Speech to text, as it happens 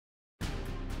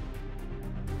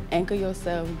Anchor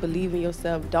yourself, believe in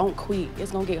yourself, don't quit.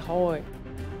 It's gonna get hard.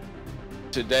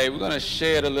 Today, we're gonna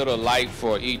shed a little light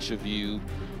for each of you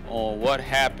on what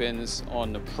happens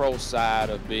on the pro side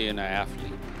of being an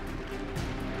athlete.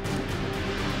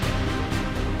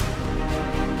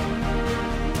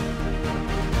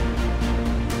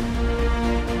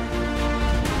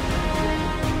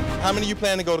 How many of you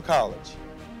plan to go to college?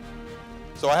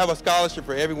 So I have a scholarship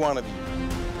for every one of you.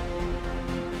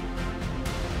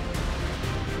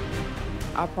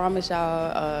 I promise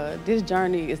y'all, this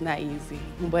journey is not easy,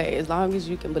 but as long as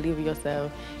you can believe in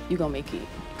yourself, you're gonna make it.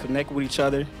 Connect with each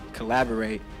other,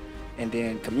 collaborate, and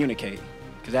then communicate.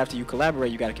 Because after you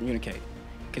collaborate, you gotta communicate.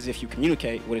 Because if you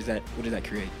communicate, what does that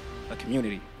create? A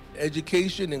community.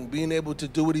 Education and being able to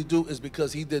do what he do is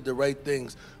because he did the right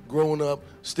things. Growing up,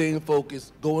 staying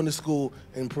focused, going to school,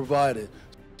 and provided.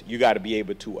 You got to be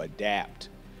able to adapt,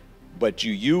 but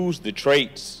you use the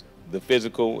traits, the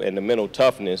physical and the mental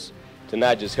toughness, to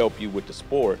not just help you with the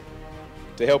sport,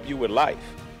 to help you with life.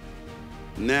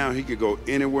 Now he could go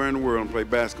anywhere in the world and play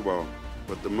basketball,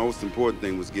 but the most important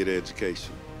thing was get an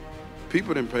education.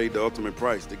 People didn't pay the ultimate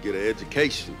price to get an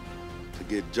education, to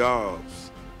get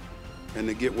jobs, and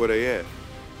to get where they at.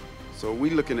 So we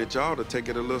looking at y'all to take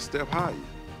it a little step higher.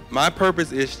 My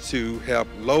purpose is to help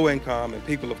low income and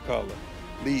people of color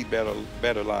lead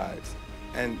better lives.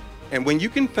 And when you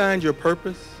can find your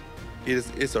purpose,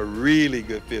 it's a really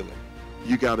good feeling.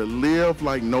 You got to live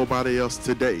like nobody else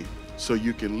today so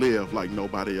you can live like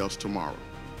nobody else tomorrow.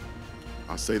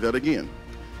 I'll say that again.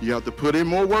 You have to put in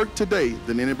more work today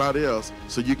than anybody else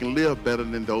so you can live better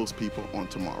than those people on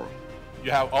tomorrow.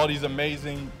 You have all these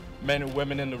amazing men and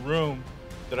women in the room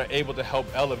that are able to help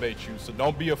elevate you. So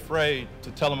don't be afraid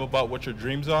to tell them about what your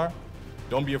dreams are.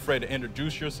 Don't be afraid to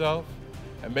introduce yourself,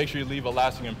 and make sure you leave a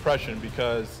lasting impression,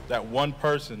 because that one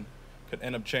person could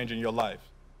end up changing your life.